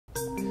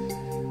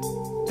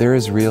There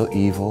is real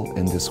evil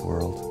in this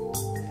world,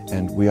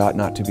 and we ought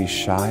not to be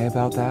shy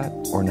about that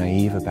or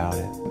naive about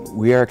it.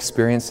 We are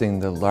experiencing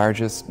the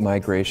largest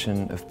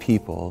migration of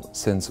people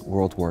since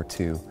World War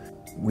II.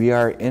 We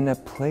are in a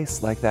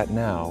place like that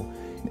now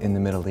in the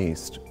Middle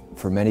East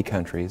for many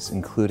countries,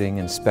 including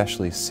and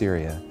especially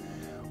Syria,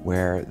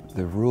 where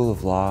the rule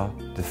of law,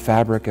 the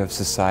fabric of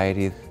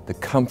society, the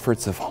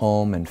comforts of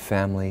home and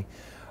family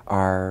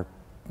are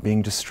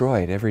being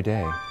destroyed every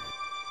day.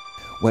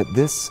 What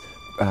this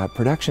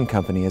production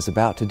company is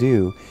about to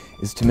do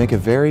is to make a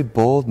very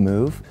bold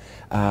move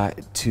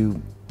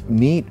to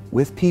meet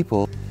with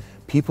people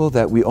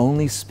that we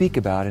only speak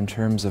about in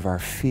terms of our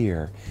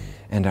fear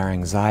and our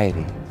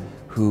anxiety,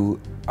 who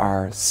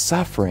are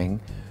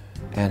suffering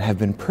and have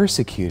been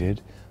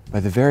persecuted by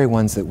the very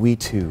ones that we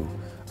too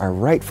are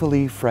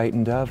rightfully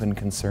frightened of and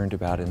concerned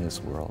about in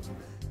this world.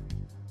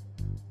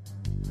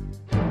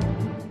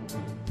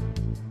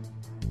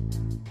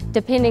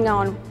 Depending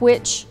on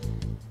which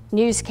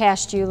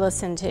newscast you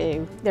listen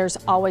to, there's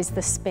always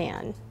the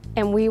spin.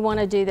 And we want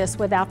to do this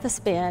without the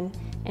spin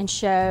and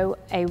show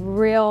a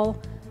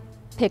real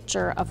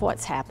picture of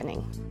what's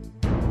happening.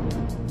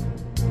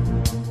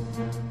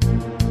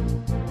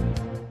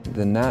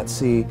 The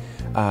Nazi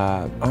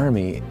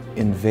army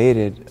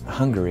invaded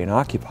Hungary and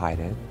occupied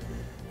it.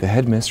 The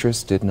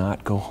headmistress did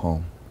not go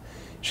home.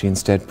 She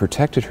instead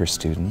protected her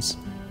students,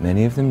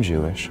 many of them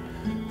Jewish,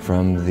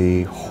 from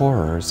the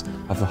horrors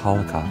of the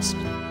Holocaust.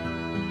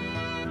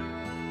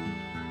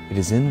 It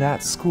is in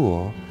that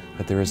school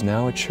that there is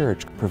now a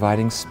church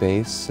providing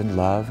space and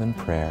love and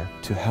prayer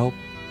to help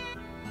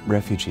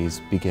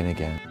refugees begin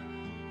again.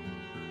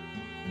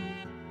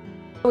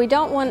 We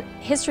don't want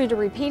history to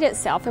repeat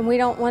itself, and we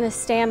don't want to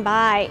stand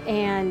by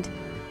and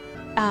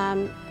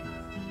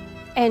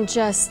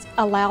just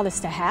allow this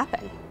to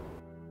happen.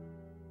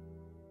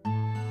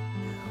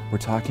 We're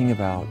talking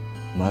about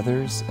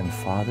mothers and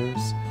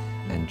fathers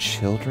and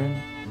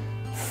children,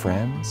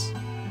 friends.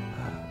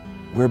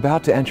 We're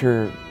about to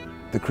enter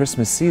the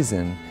Christmas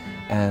season,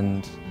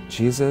 and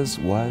Jesus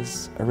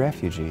was a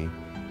refugee.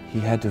 He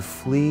had to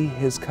flee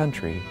his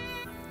country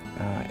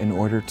in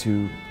order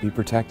to be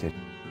protected.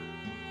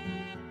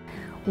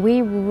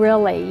 We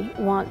really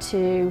want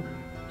to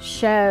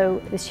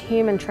show this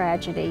human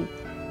tragedy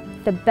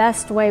the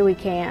best way we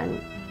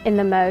can, in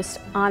the most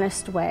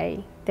honest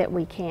way that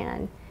we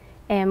can.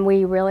 And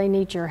we really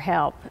need your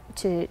help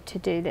to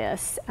do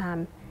this.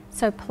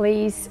 So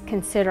please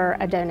consider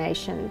a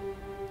donation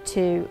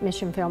to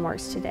Mission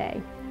Filmworks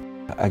today.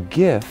 A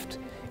gift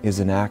is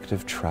an act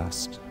of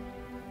trust.